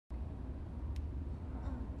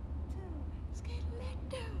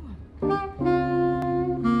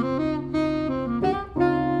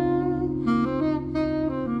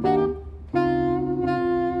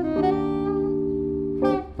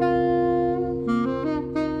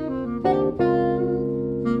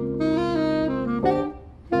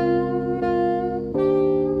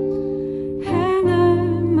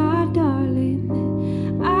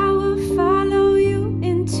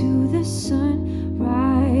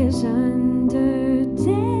under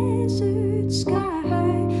desert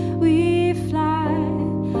sky we fly,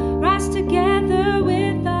 rise together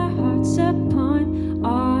with our hearts upon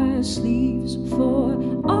our sleeves for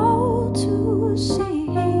all to see.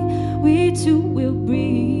 We too will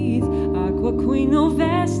breathe, Aqua Queen, no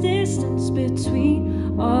vast distance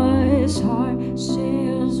between us. Heart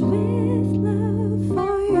sails with love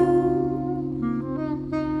for you.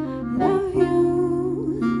 Love you.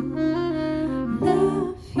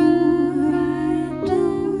 Love you, I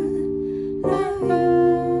do. Love you.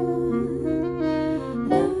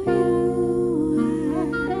 Love you,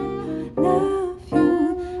 love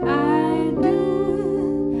you, I do.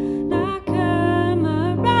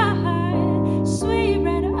 Nakamarra, sweet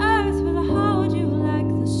red earth will hold you like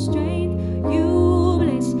the strength you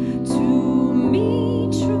bless. To me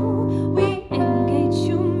true, we engage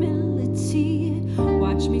humility.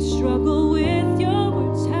 Watch me struggle with your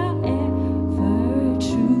words, however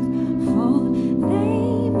truthful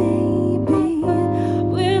they may be.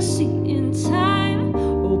 We'll see in time,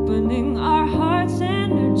 opening our hearts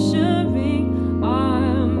and nurturing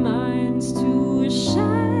our minds to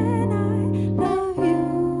shine. I love you.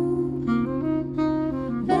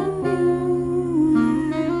 Love you.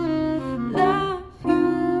 Love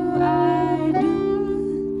you, I do.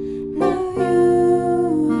 Love you.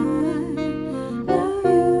 Love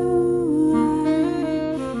you.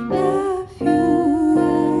 Love you,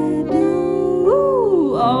 I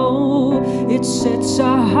do. Oh, it sets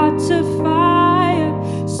our heart to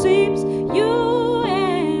fire, sweeps you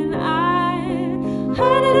and I.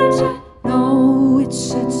 Honey, don't you know it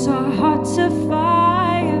sets our heart to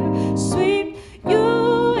fire, sweep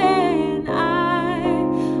you and I.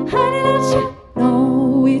 Honey, don't you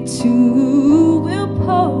know it too will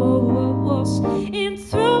pulse in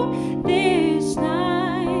through this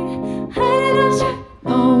night. Honey, don't you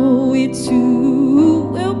know it too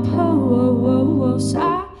will pulse.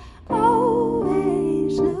 I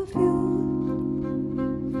always love you.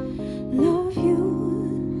 Love you.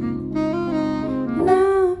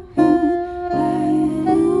 Love you, I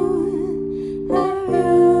do. Love you.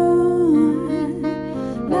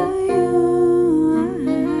 Love you,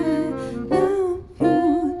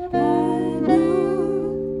 I do.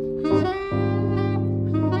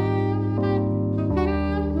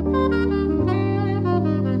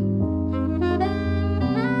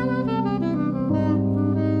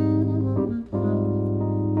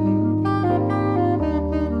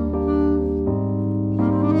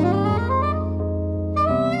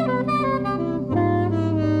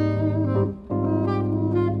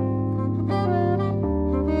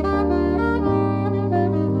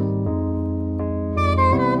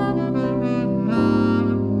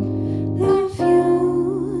 Love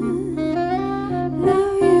you,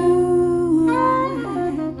 love you, I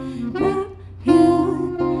love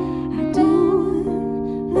you, I do.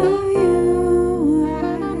 Love you, I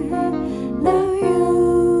love you,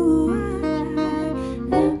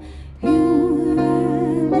 I love you,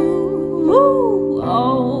 I do.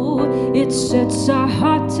 Oh, it sets our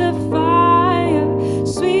heart to fire,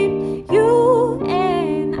 sweep you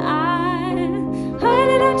and I.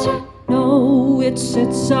 Honey, don't you know it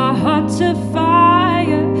sets our heart to fire?